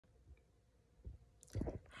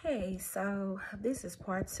Hey, so this is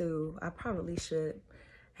part two. I probably should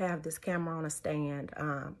have this camera on a stand.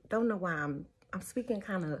 Don't know why I'm speaking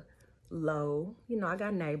kind of low. You know, I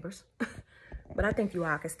got neighbors, but I think you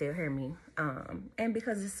all can still hear me. And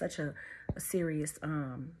because it's such a serious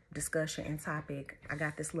discussion and topic, I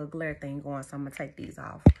got this little glare thing going, so I'm gonna take these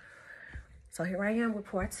off. So here I am with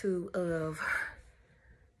part two of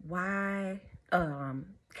why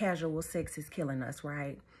casual sex is killing us,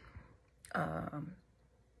 right?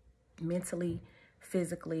 Mentally,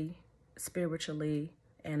 physically, spiritually,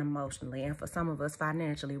 and emotionally, and for some of us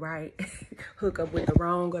financially, right? Hook up with the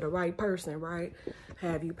wrong or the right person, right?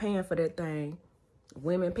 Have you paying for that thing,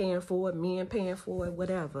 women paying for it, men paying for it,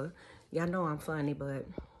 whatever. Y'all know I'm funny, but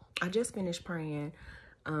I just finished praying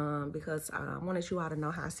because I wanted you all to know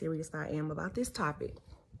how serious I am about this topic.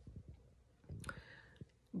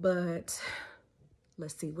 But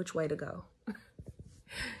let's see which way to go.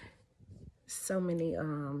 So many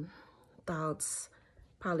thoughts.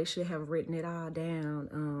 Probably should have written it all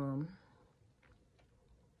down.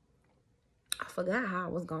 I forgot how I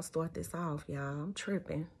was gonna start this off, y'all. I'm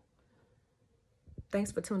tripping.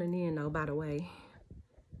 Thanks for tuning in though, by the way.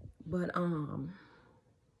 But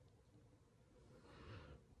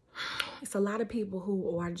it's a lot of people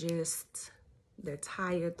who are just, they're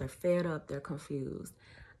tired, they're fed up, they're confused.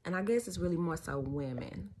 And I guess it's really more so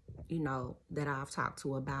women, you know, that I've talked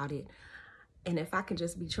to about it. And if I can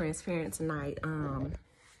just be transparent tonight,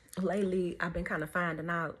 lately I've been kind of finding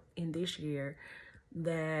out in this year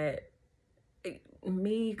that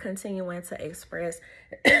me continuing to express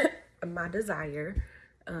my desire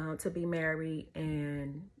to be married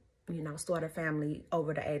and, you know, start a family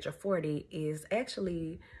over the age of 40 is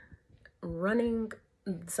actually running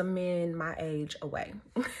some men my age away.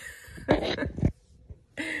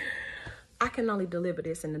 I can only deliver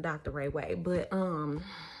this in the Dr. Ray way, but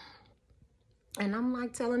and I'm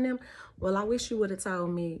like telling them, well, I wish you would have told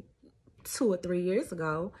me 2 or 3 years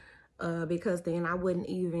ago, because then I wouldn't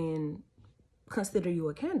even consider you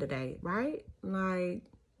a candidate, right? Like,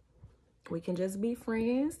 we can just be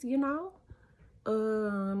friends, you know?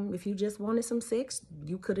 If you just wanted some sex,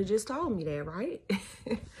 you could have just told me that, right?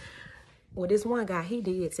 Well, this one guy, he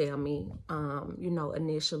did tell me, you know,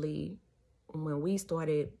 initially when we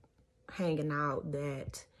started hanging out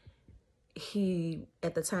that he,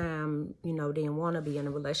 at the time, you know, didn't want to be in a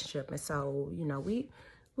relationship. And so, you know, we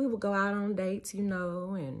would go out on dates, you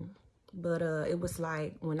know, but it was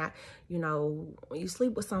like when you know, when you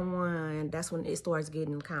sleep with someone, that's when it starts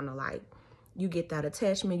getting kind of like, you get that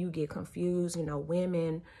attachment, you get confused, you know,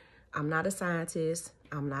 women. I'm not a scientist,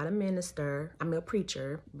 I'm not a minister, I'm a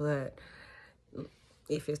preacher, but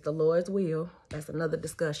if it's the Lord's will, that's another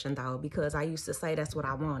discussion though, because I used to say that's what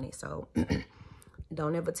I wanted. So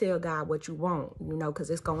don't ever tell God what you want, you know, because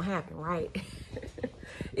it's going to happen, right?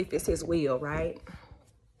 If it's his will, right?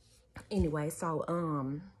 Anyway, so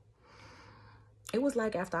it was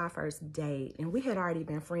like after our first date, and we had already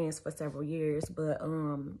been friends for several years, but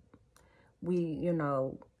we, you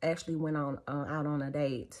know, actually went on out on a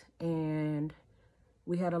date, and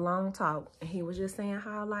we had a long talk, and he was just saying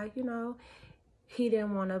how, like, you know, he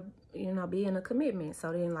didn't want to, you know, be in a commitment.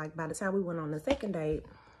 So then, like, by the time we went on the second date,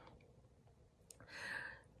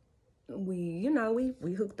 we, you know,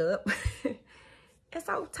 we hooked up. And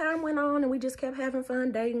so time went on, and we just kept having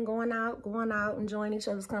fun, dating, going out, enjoying each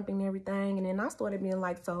other's company and everything. And then I started being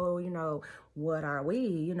like, so, you know, what are we,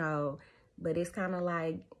 you know? But it's kind of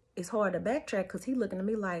like, it's hard to backtrack because he looking at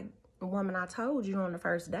me like, woman, I told you on the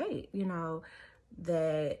first date, you know,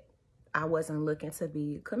 that I wasn't looking to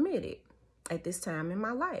be committed at this time in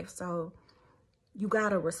my life. So you got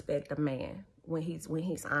to respect a man when he's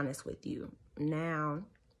honest with you. Now,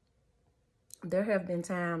 there have been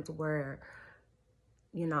times where,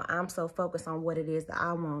 you know, I'm so focused on what it is that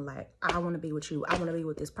I want. Like, I want to be with you. I want to be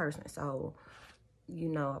with this person. So, you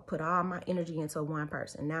know, I put all my energy into one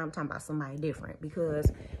person. Now I'm talking about somebody different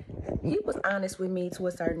because he was honest with me to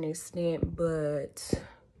a certain extent, but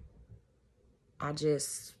I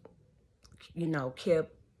just, you know,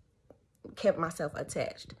 kept myself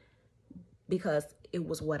attached because it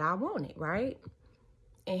was what I wanted, right?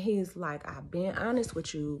 And he's like, I've been honest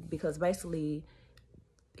with you, because basically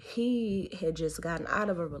he had just gotten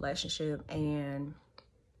out of a relationship and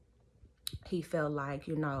he felt like,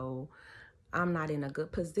 you know, I'm not in a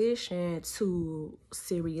good position to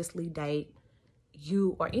seriously date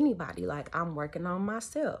you or anybody. Like, I'm working on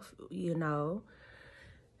myself, you know.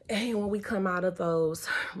 And when we come out of those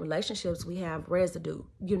relationships, we have residue,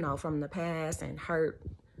 you know, from the past and hurt,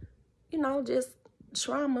 you know, just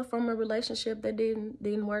trauma from a relationship that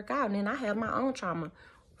didn't work out. And then I have my own trauma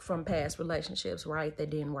from past relationships, right, that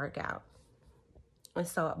didn't work out. And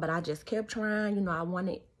so, but I just kept trying. You know, I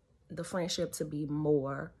wanted the friendship to be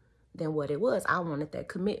more than what it was. I wanted that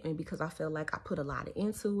commitment because I felt like I put a lot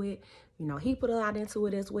into it. You know, he put a lot into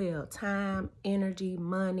it as well. Time, energy,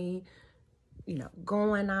 money, you know,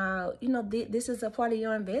 going out. You know, this is a part of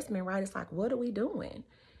your investment, right? It's like, what are we doing?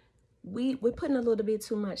 We're putting a little bit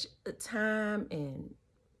too much time and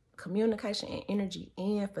communication and energy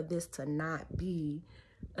in for this to not be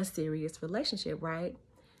a serious relationship, right?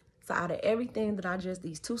 So out of everything that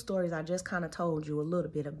these 2 stories I just kind of told you a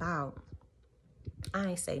little bit about, I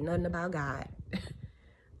ain't say nothing about God.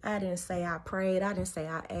 I didn't say I prayed. I didn't say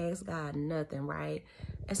I asked God nothing, right?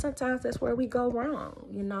 And sometimes that's where we go wrong,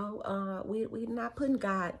 you know. We not putting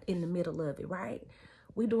God in the middle of it, right?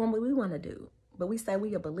 We doing what we want to do. But we say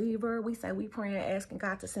we a believer. We say we praying, asking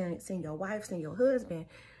God to send your wife, send your husband.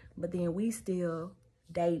 But then we still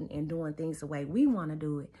dating and doing things the way we want to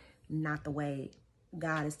do it, not the way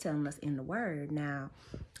God is telling us in the word. Now,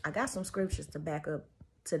 I got some scriptures to back up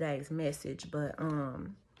today's message, but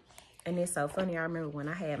and it's so funny. I remember when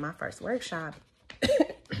I had my first workshop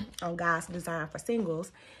on God's design for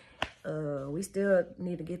singles. We still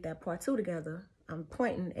need to get that part 2 together. I'm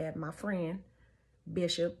pointing at my friend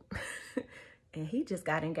Bishop, and he just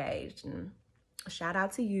got engaged. And shout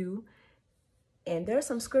out to you. And there's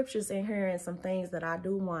some scriptures in here and some things that I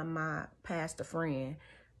do want my pastor friend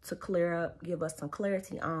to clear up, give us some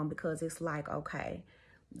clarity on, because it's like, okay,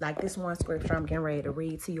 like this one scripture I'm getting ready to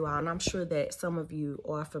read to you all, and I'm sure that some of you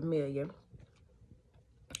are familiar.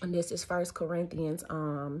 And this is 1 Corinthians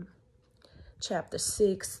chapter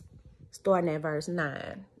 6, starting at verse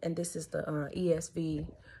 9. And this is the ESV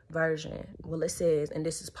version. Well, it says, and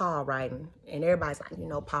this is Paul writing, and everybody's like, you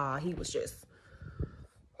know, Paul, he was just,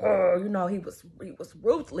 you know, he was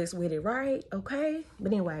ruthless with it, right? Okay.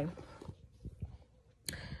 But anyway,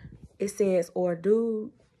 it says, or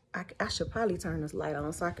do, I should probably turn this light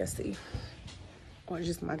on so I can see, or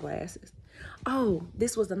just my glasses. Oh,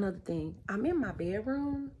 this was another thing. I'm in my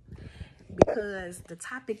bedroom because the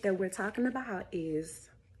topic that we're talking about is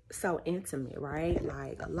so intimate, right?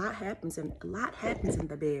 Like a lot happens in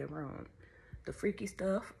the bedroom. The freaky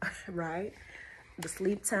stuff, right? The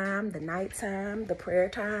sleep time, the night time, the prayer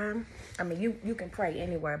time. I mean, you can pray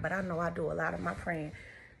anywhere, but I know I do a lot of my praying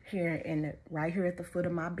here right here at the foot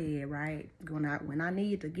of my bed, right? Going out when I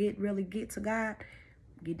need to really get to God,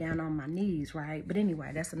 get down on my knees, right? But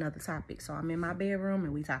anyway, that's another topic. So I'm in my bedroom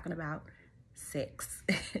and we talking about sex.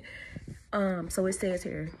 So it says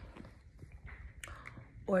here,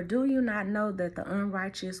 or do you not know that the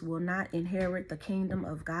unrighteous will not inherit the kingdom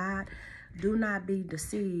of God? Do not be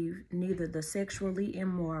deceived, neither the sexually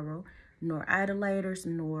immoral, nor idolaters,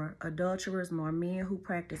 nor adulterers, nor men who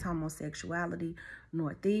practice homosexuality,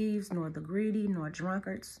 nor thieves, nor the greedy, nor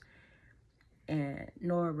drunkards, and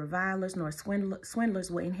nor revilers, nor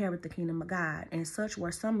swindlers will inherit the kingdom of God. And such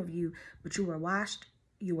were some of you, but you were washed,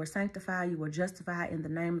 you were sanctified, you were justified in the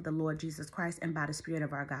name of the Lord Jesus Christ and by the Spirit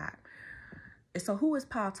of our God. And so who is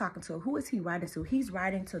Paul talking to? Who is he writing to? He's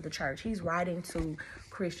writing to the church. He's writing to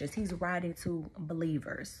Christians. He's writing to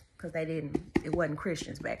believers, because it wasn't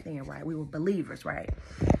Christians back then, right? We were believers, right?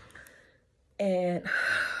 And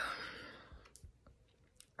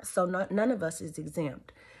so none of us is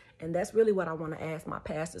exempt. And that's really what I want to ask my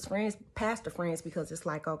pastor friends, because it's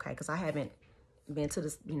like, okay, because I haven't been to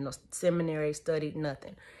this, you know, seminary, studied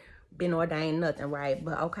nothing, been ordained nothing, right?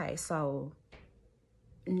 But okay, so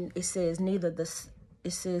it says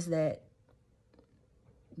it says that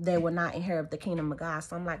they will not inherit the kingdom of God.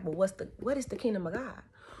 So I'm like, well, what is the kingdom of God?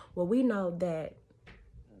 Well, we know that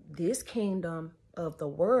this kingdom of the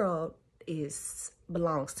world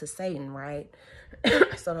belongs to Satan, right?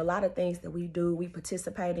 So a lot of things that we do, we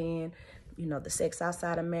participate in, you know, the sex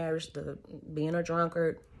outside of marriage, the being a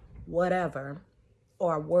drunkard, whatever,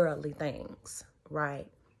 are worldly things, right?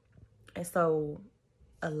 And so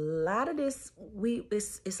a lot of this,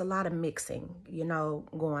 it's a lot of mixing, you know,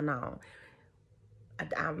 going on.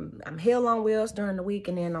 I'm hell on wheels during the week,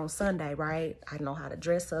 and then on Sunday, right, I know how to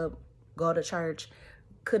dress up, go to church.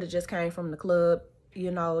 Could have just came from the club,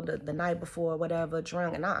 you know, the night before, whatever,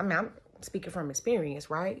 drunk. And I mean, I'm speaking from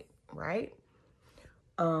experience, right?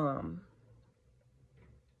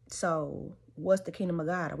 So what's the kingdom of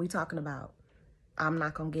God? Are we talking about I'm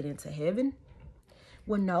not going to get into heaven?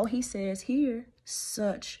 Well, no, he says here,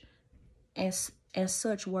 such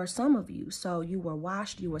were some of you. So you were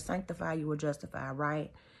washed, you were sanctified, you were justified,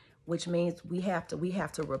 right? Which means we have to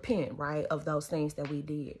repent, right, of those things that we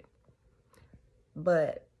did.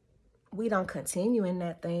 But we don't continue in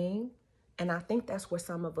that thing. And I think that's where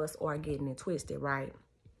some of us are getting it twisted, right?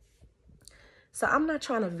 So I'm not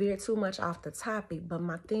trying to veer too much off the topic, but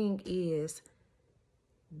my thing is,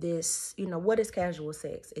 this, you know, what is casual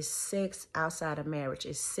sex? It's sex outside of marriage.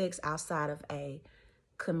 It's sex outside of a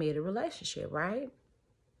committed relationship, right?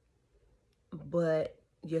 But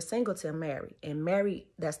you're single till married, and married,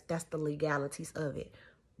 that's the legalities of it.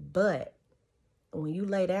 But when you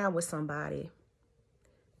lay down with somebody,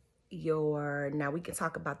 now we can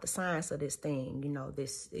talk about the science of this thing. You know,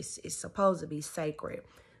 this is supposed to be sacred,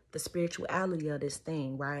 the spirituality of this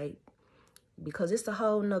thing, right? Because it's a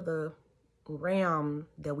whole nother realm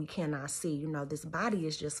that we cannot see. You know, this body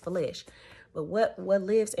is just flesh, but what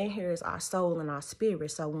lives in here is our soul and our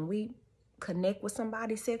spirit. So when we connect with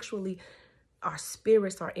somebody sexually, our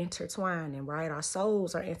spirits are intertwining, right? Our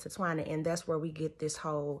souls are intertwining, and that's where we get this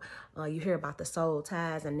whole, you hear about the soul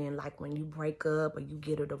ties, and then like when you break up or you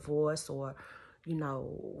get a divorce, or, you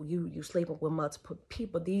know, you sleeping with multiple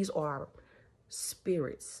people, these are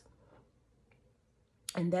spirits.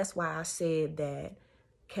 And that's why I said that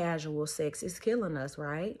casual sex is killing us,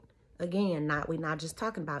 right? Again, we're not just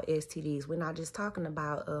talking about STDs. We're not just talking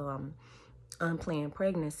about unplanned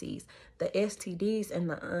pregnancies. The STDs and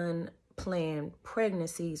the unplanned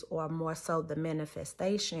pregnancies are more so the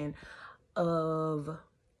manifestation of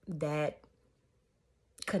that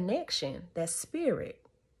connection, that spirit.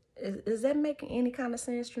 Is that making any kind of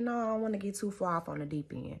sense? You know, I don't want to get too far off on the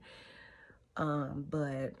deep end.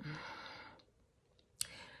 But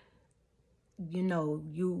you know,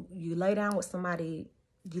 you lay down with somebody,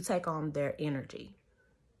 you take on their energy.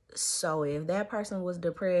 So if that person was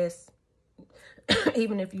depressed,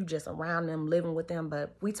 even if you just around them, living with them,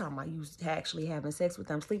 but we talking about you actually having sex with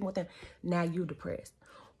them, sleeping with them, now you depressed.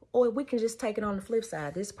 Or we can just take it on the flip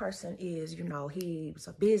side. This person is, you know, he's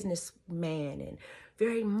a businessman and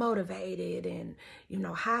very motivated and, you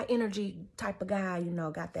know, high energy type of guy, you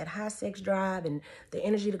know, got that high sex drive and the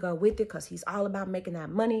energy to go with it because he's all about making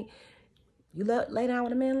that money. You lay down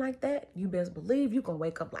with a man like that, you best believe you can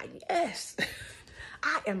wake up like, yes,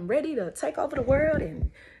 I am ready to take over the world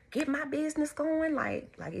and get my business going.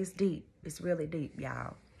 Like it's deep. It's really deep,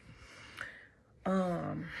 y'all.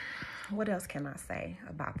 What else can I say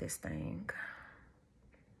about this thing?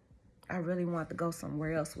 I really want to go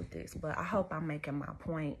somewhere else with this, but I hope I'm making my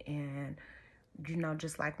point. And, you know,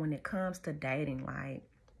 just like when it comes to dating, like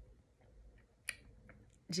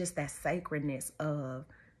just that sacredness of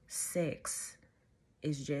sex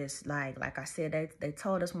is just like I said, they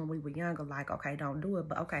told us when we were younger, like, okay, don't do it.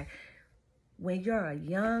 But okay, when you're a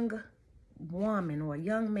young woman or a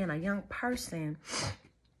young man, a young person,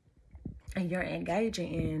 and you're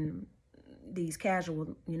engaging in these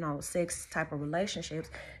casual, you know, sex type of relationships,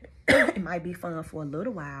 it might be fun for a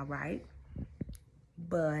little while, right?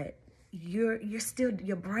 But you're still,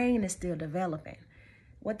 your brain is still developing.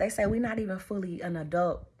 What they say, we're not even fully an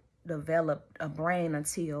adult develop a brain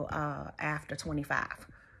until after 25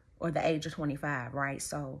 or the age of 25, right?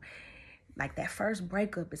 So like that first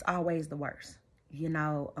breakup is always the worst, you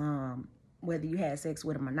know, whether you had sex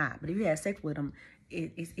with them or not. But if you had sex with them,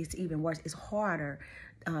 it's even worse. It's harder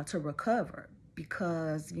to recover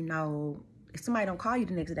because, you know, if somebody don't call you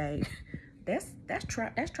the next day, that's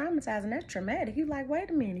traumatizing. That's traumatic. You like,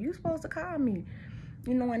 wait a minute, you supposed to call me,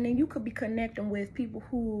 you know. And then you could be connecting with people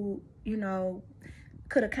who, you know,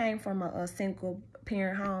 could have came from a single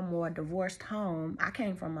parent home or a divorced home. I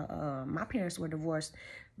came from my parents were divorced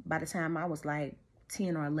by the time I was like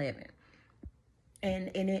 10 or 11.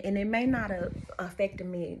 And it may not have affected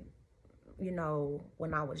me, you know,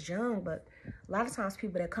 when I was young, but a lot of times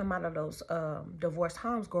people that come out of those divorced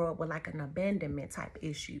homes grow up with like an abandonment type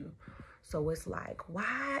issue. So it's like,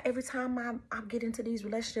 why every time I get into these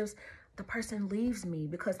relationships, the person leaves me?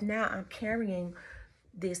 Because now I'm carrying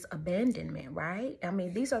this abandonment, right? I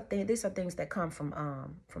mean, these are things that come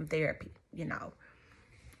from therapy, you know.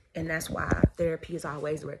 And that's why therapy is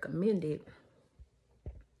always recommended,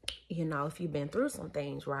 you know, if you've been through some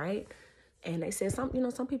things, right? And they said some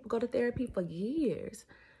people go to therapy for years.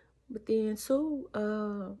 But then too,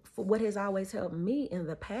 for what has always helped me in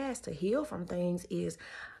the past to heal from things is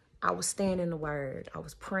I was staying in the word. I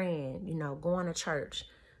was praying, you know, going to church.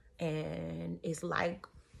 And it's like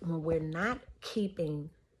when we're not keeping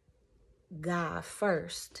God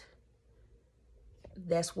first,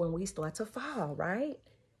 that's when we start to fall, right?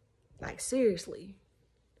 Like seriously.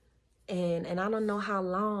 And I don't know how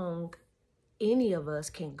long any of us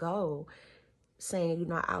can go saying, you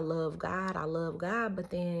know, I love God, but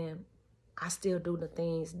then I still do the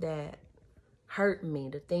things that hurt me,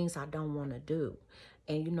 the things I don't want to do.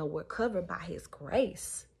 And, you know, we're covered by his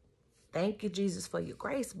grace. Thank you, Jesus, for your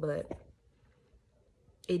grace. But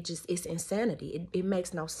it's insanity. It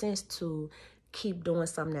makes no sense to keep doing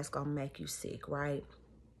something that's going to make you sick, right?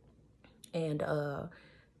 And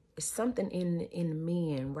it's something in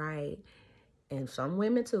men, right? And some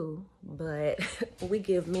women too, but we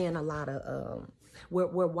give men a lot of,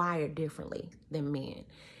 we're wired differently than men.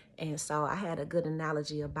 And so I had a good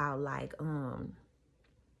analogy about like, and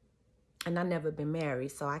I've never been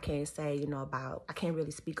married, so I can't say, you know, about, I can't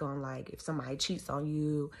really speak on like if somebody cheats on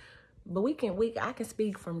you, but I can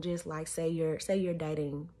speak from just like, say you're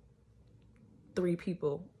dating 3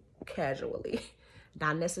 people casually,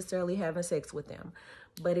 not necessarily having sex with them,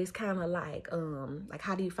 but it's kind of like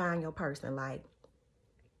how do you find your person? Like,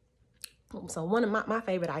 so one of my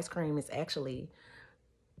favorite ice cream is actually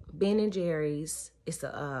Ben and Jerry's. It's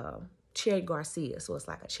a cherry Garcia, so it's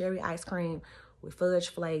like a cherry ice cream with fudge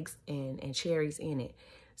flakes and cherries in it.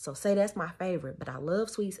 So say that's my favorite, but I love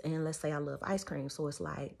sweets, and let's say I love ice cream, so it's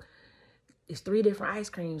like it's 3 different ice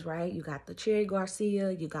creams, right? You got the cherry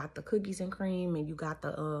Garcia, you got the cookies and cream, and you got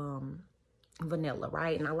the vanilla,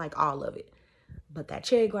 right? And I like all of it, but that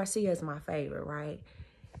cherry Garcia is my favorite, right?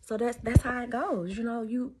 So that's how it goes. You know,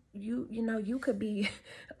 you know, you could be,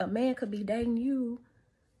 a man could be dating you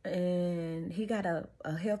and he got a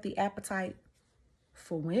healthy appetite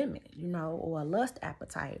for women, you know, or a lust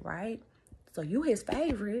appetite, right? So you his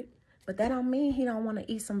favorite, but that don't mean he don't want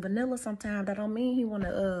to eat some vanilla sometime. That don't mean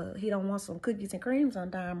he don't want some cookies and cream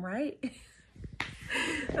sometime, right?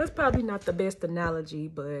 That's probably not the best analogy,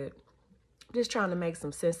 but just trying to make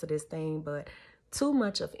some sense of this thing. But too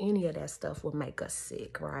much of any of that stuff will make us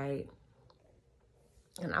sick, right?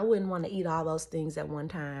 And I wouldn't want to eat all those things at one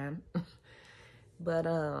time. But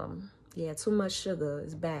yeah, too much sugar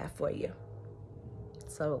is bad for you.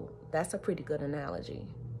 So that's a pretty good analogy.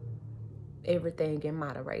 Everything in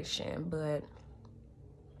moderation. But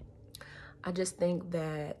I just think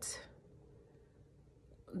that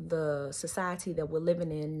the society that we're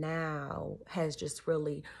living in now has just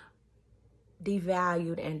really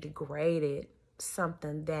devalued and degraded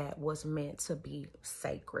something that was meant to be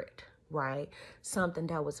sacred, right? Something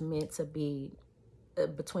that was meant to be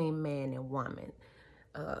between man and woman.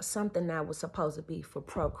 Something that was supposed to be for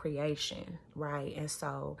procreation, right? And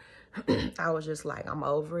so I was just like, I'm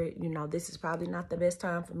over it. You know, this is probably not the best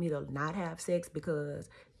time for me to not have sex, because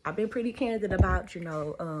I've been pretty candid about, you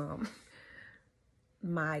know,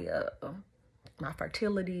 my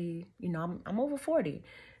fertility. You know, I'm over 40.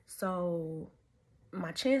 So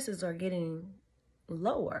my chances are getting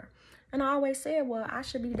lower. And I always said, well, I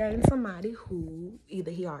should be dating somebody who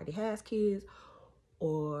either he already has kids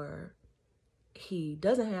or he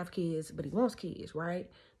doesn't have kids, but he wants kids, right?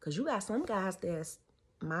 Because you got some guys that's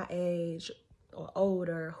my age or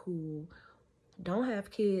older who don't have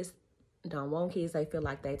kids, don't want kids. They feel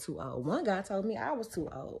like they too old. One guy told me I was too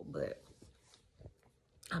old, but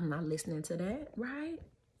I'm not listening to that, right?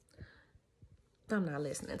 I'm not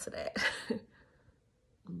listening to that.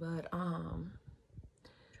 But I'm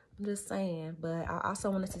just saying. But I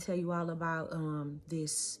also wanted to tell you all about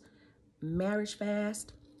this marriage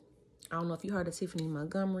fast. I don't know if you heard of Tiffany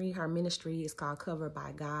Montgomery. Her ministry is called Covered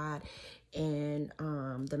by God. And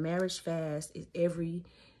the marriage fast is every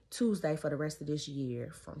Tuesday for the rest of this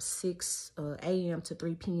year from 6 a.m. to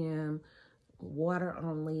 3 p.m. Water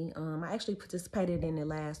only. I actually participated in it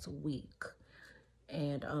last week.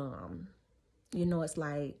 And, you know, it's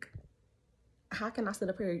like, how can I sit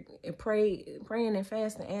up here and praying and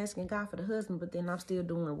fasting, asking God for the husband, but then I'm still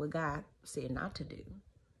doing what God said not to do,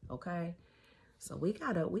 okay? So we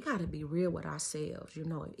gotta be real with ourselves. You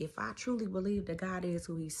know, if I truly believe that God is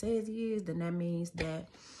who he says he is, then that means that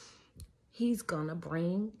he's gonna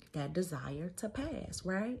bring that desire to pass,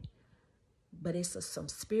 right? But it's some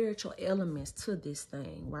spiritual elements to this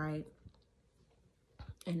thing, right?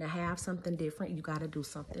 And to have something different, you gotta do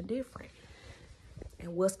something different.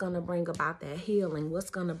 And what's gonna bring about that healing, what's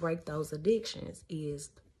gonna break those addictions is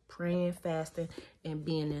praying, fasting, and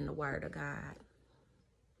being in the word of God.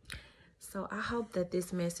 So I hope that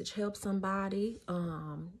this message helps somebody.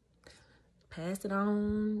 Pass it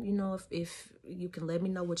on. You know, if you can let me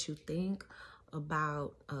know what you think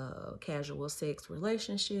about casual sex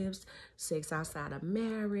relationships, sex outside of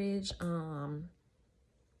marriage.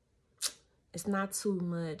 It's not too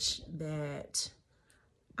much that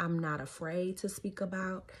I'm not afraid to speak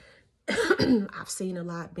about. I've seen a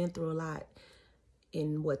lot, been through a lot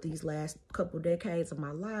in these last couple decades of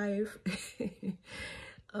my life.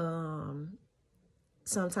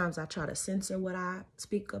 Sometimes I try to censor what I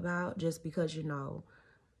speak about just because, you know,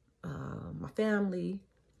 my family.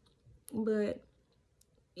 But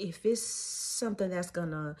if it's something that's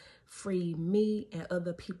gonna free me and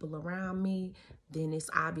other people around me, then it's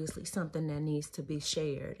obviously something that needs to be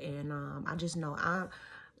shared. And I just know I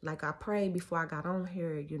prayed before I got on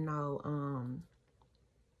here, you know,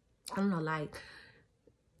 I don't know, like,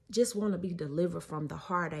 just want to be delivered from the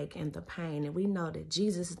heartache and the pain. And we know that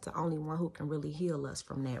Jesus is the only one who can really heal us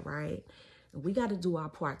from that, right? And we got to do our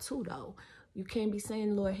part too, though. You can't be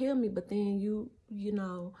saying, Lord, heal me, but then you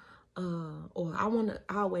know, or I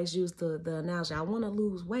always use the analogy, I want to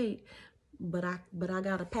lose weight, but I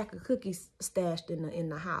got a pack of cookies stashed in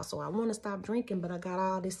the house. Or I want to stop drinking, but I got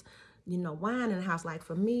all this, wine in the house. Like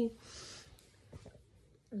for me,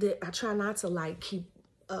 I try not to like keep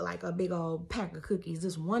like a big old pack of cookies.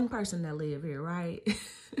 There's one person that live here, right?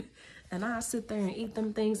 And I sit there and eat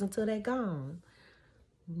them things until they're gone.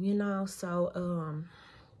 So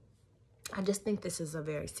I just think this is a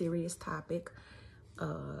very serious topic.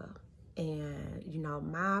 And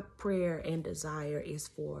my prayer and desire is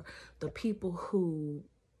for the people who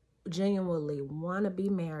genuinely want to be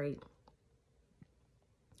married,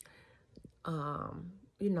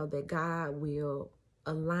 that God will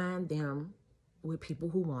align them with people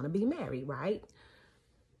who want to be married, right?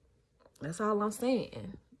 That's all I'm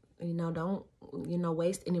saying. Don't,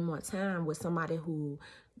 waste any more time with somebody who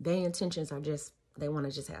their intentions are just, they want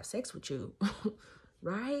to just have sex with you,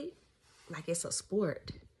 right? Like it's a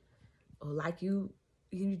sport, or like you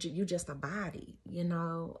just a body,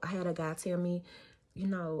 I had a guy tell me, I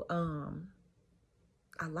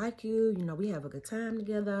like you, we have a good time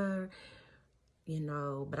together,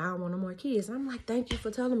 but I don't want no more kids. I'm like, thank you for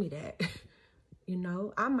telling me that.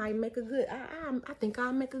 I might make a good, I think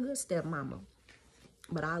I'll make a good stepmama.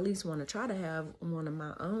 But I at least want to try to have one of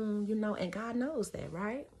my own, and God knows that,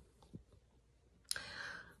 right?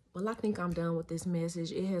 Well, I think I'm done with this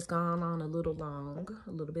message. It has gone on a little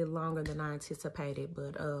bit longer than I anticipated,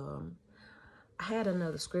 but I had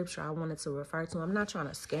another scripture I wanted to refer to. I'm not trying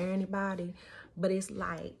to scare anybody, but it's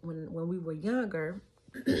like when we were younger,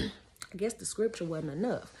 I guess the scripture wasn't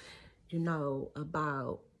enough,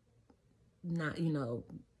 about not,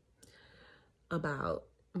 about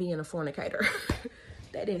being a fornicator.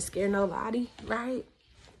 That didn't scare nobody, right?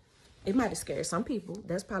 It might have scared some people.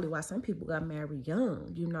 That's probably why some people got married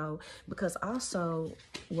young, because also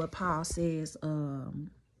what Paul says in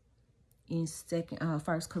 1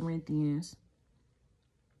 Corinthians,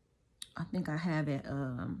 I think I have it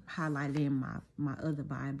highlighted in my other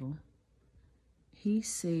Bible. He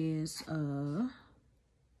says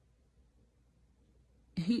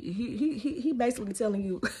he basically telling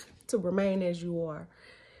you to remain as you are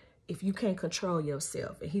if you can't control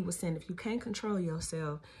yourself. And he was saying if you can't control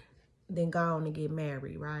yourself, then go on and get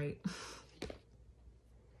married, right?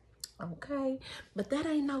 Okay, but that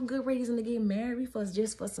ain't no good reason to get married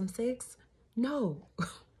just for some sex. No,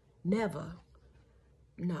 never.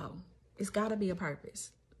 No, it's got to be a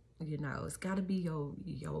purpose. It's got to be your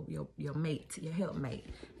mate, your helpmate.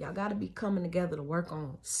 Y'all got to be coming together to work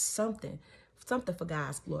on something for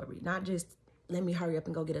God's glory. Not just let me hurry up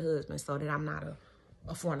and go get a husband so that I'm not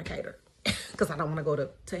a fornicator, because I don't want to go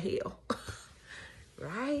to hell,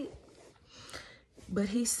 right? But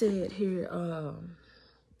he said here,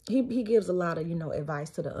 he gives a lot of, advice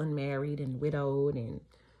to the unmarried and widowed. And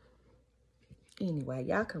anyway,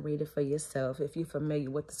 y'all can read it for yourself. If you're familiar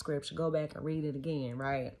with the scripture, go back and read it again,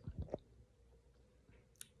 right?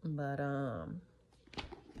 But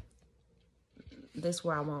this is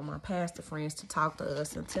where I want my pastor friends to talk to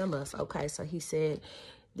us and tell us, okay, so he said,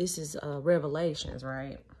 this is Revelations,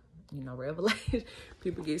 right? Revelation,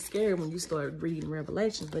 people get scared when you start reading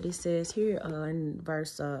Revelations, but it says here in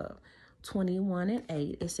verse 21 and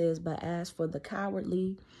 8, it says, but as for the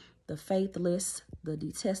cowardly, the faithless, the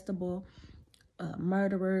detestable,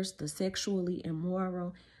 murderers, the sexually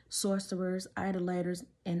immoral, sorcerers, idolaters,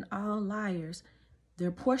 and all liars, their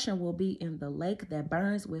portion will be in the lake that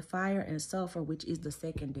burns with fire and sulfur, which is the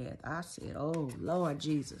second death. I said, oh, Lord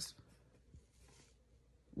Jesus,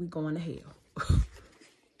 we going to hell.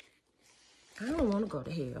 I don't want to go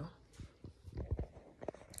to hell.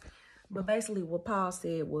 But basically what Paul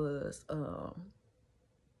said was,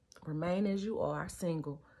 remain as you are,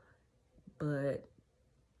 single, but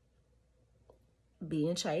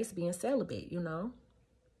being chaste, being celibate,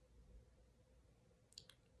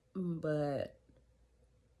 But,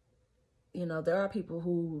 there are people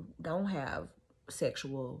who don't have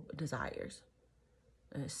sexual desires.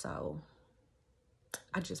 And so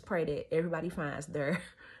I just pray that everybody finds their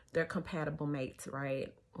compatible mates,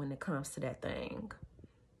 right? When it comes to that thing.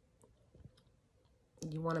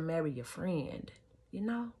 You want to marry your friend,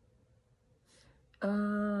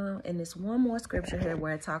 And there's one more scripture here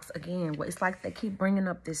where it talks again. It's like they keep bringing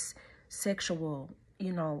up this sexual,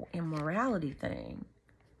 immorality thing.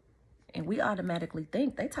 And we automatically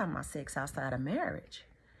think they talking about sex outside of marriage.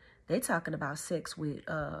 They talking about sex with,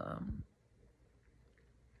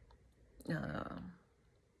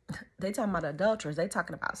 They talking about adulterers. They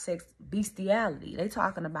talking about sex bestiality. They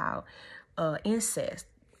talking about incest,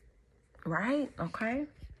 right? Okay.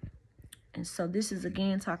 And so this is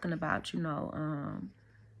again talking about, you know,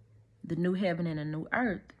 the new heaven and the new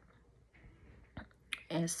earth.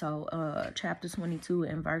 And so chapter 22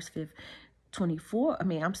 and verse 24,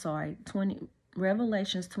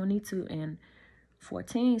 Revelations 22 and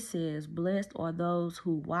 14 says, blessed are those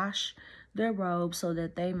who wash their robes so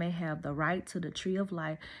that they may have the right to the tree of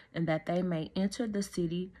life and that they may enter the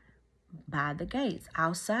city by the gates.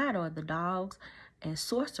 Outside are the dogs and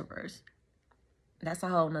sorcerers. That's a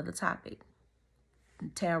whole nother topic.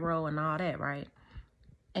 Tarot and all that, right?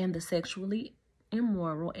 And the sexually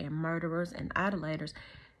immoral and murderers and idolaters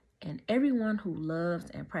and everyone who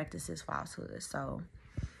loves and practices falsehood. So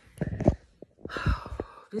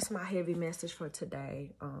this is my heavy message for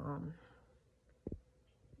today.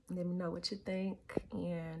 Let me know what you think,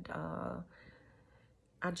 and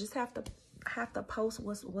I just have to post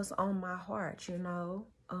what's on my heart, you know,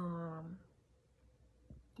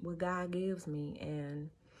 what God gives me, and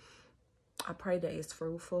I pray that it's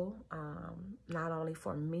fruitful, not only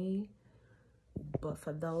for me, but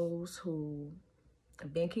for those who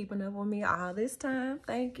have been keeping up with me all this time.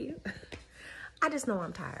 Thank you. I just know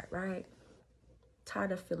I'm tired, right?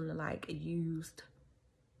 Tired of feeling like used,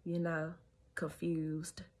 you know,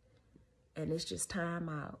 confused, and it's just time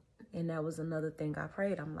out. And that was another thing I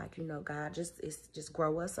prayed. I'm like, you know, God, just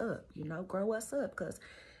grow us up, you know, grow us up, because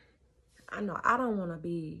I know I don't want to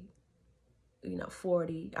be, you know,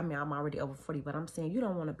 40. I mean, I'm already over 40, but I'm saying you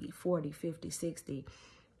don't want to be 40, 50, 60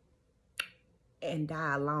 and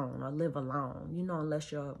die alone or live alone, you know,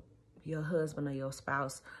 unless your husband or your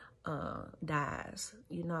spouse dies,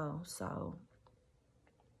 you know. So,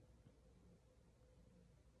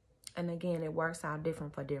 and again, it works out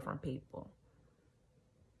different for different people.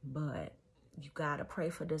 But you got to pray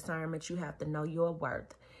for discernment. You have to know your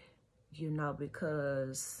worth, you know,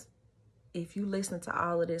 because if you listen to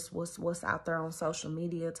all of this, what's out there on social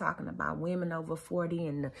media talking about women over 40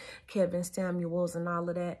 and the Kevin Samuels and all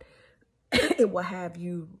of that, it will have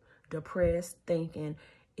you depressed, thinking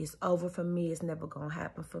it's over for me. It's never going to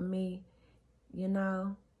happen for me, you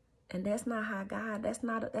know. And that's not how God, that's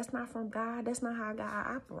not from God. That's not how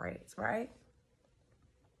God operates, right?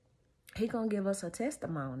 He going to give us a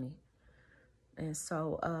testimony. And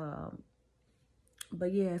so,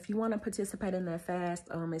 but yeah, if you want to participate in that fast,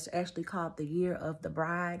 it's actually called the Year of the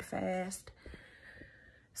Bride fast.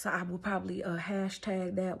 So I will probably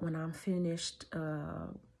hashtag that when I'm finished.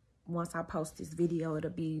 Once I post this video,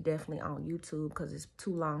 it'll be definitely on YouTube because it's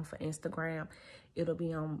too long for Instagram. It'll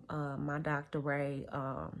be on my Dr. Ray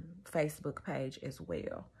Facebook page as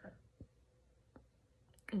well.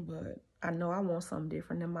 But I know I want something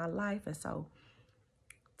different in my life, and so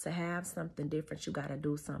to have something different, you got to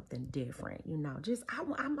do something different, you know. Just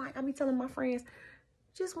I be telling my friends,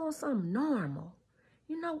 just want something normal.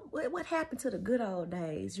 You know, what happened to the good old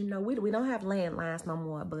days? You know, we don't have landlines no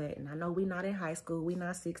more, but, and I know we're not in high school, we're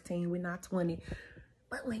not 16, we're not 20,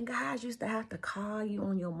 but when guys used to have to call you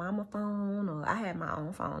on your mama phone, or I had my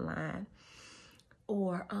own phone line,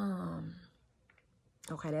 or,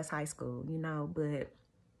 okay, that's high school, you know, but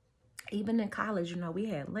even in college, you know, we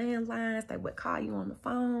had landlines that would call you on the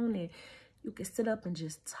phone, and you could sit up and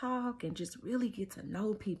just talk and just really get to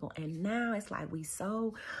know people. And now it's like we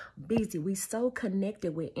so busy, we so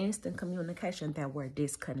connected with instant communication that we're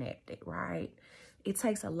disconnected, right? It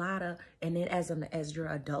takes a lot of, and then as you're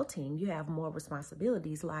adulting, you have more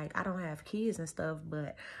responsibilities. Like, I don't have kids and stuff,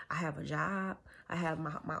 but I have a job. I have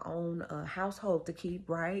my own household to keep,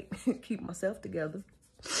 right? Keep myself together.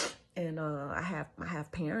 And I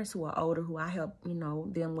have parents who are older who I help, you know,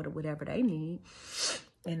 them with whatever they need.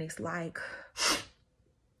 And it's like,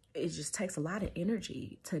 it just takes a lot of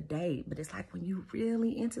energy to date. But it's like when you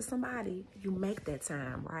really into somebody, you make that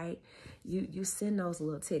time, right? You send those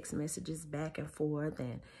little text messages back and forth,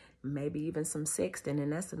 and maybe even some sexting.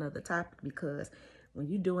 And that's another topic, because when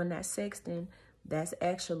you're doing that sexting, that's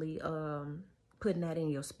actually putting that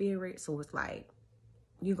in your spirit. So it's like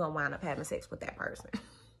you're going to wind up having sex with that person.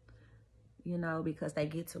 You know, because they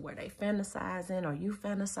get to where they fantasizing, or you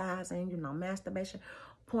fantasizing, you know, masturbation,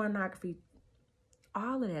 pornography,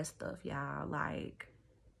 all of that stuff, y'all. Like,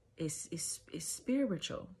 it's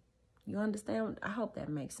spiritual. You understand? I hope that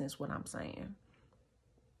makes sense what I'm saying.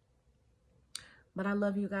 But I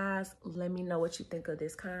love you guys. Let me know what you think of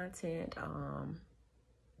this content.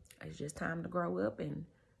 It's just time to grow up and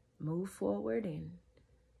move forward and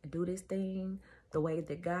do this thing the way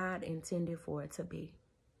that God intended for it to be.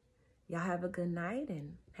 Y'all have a good night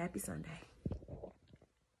and happy Sunday.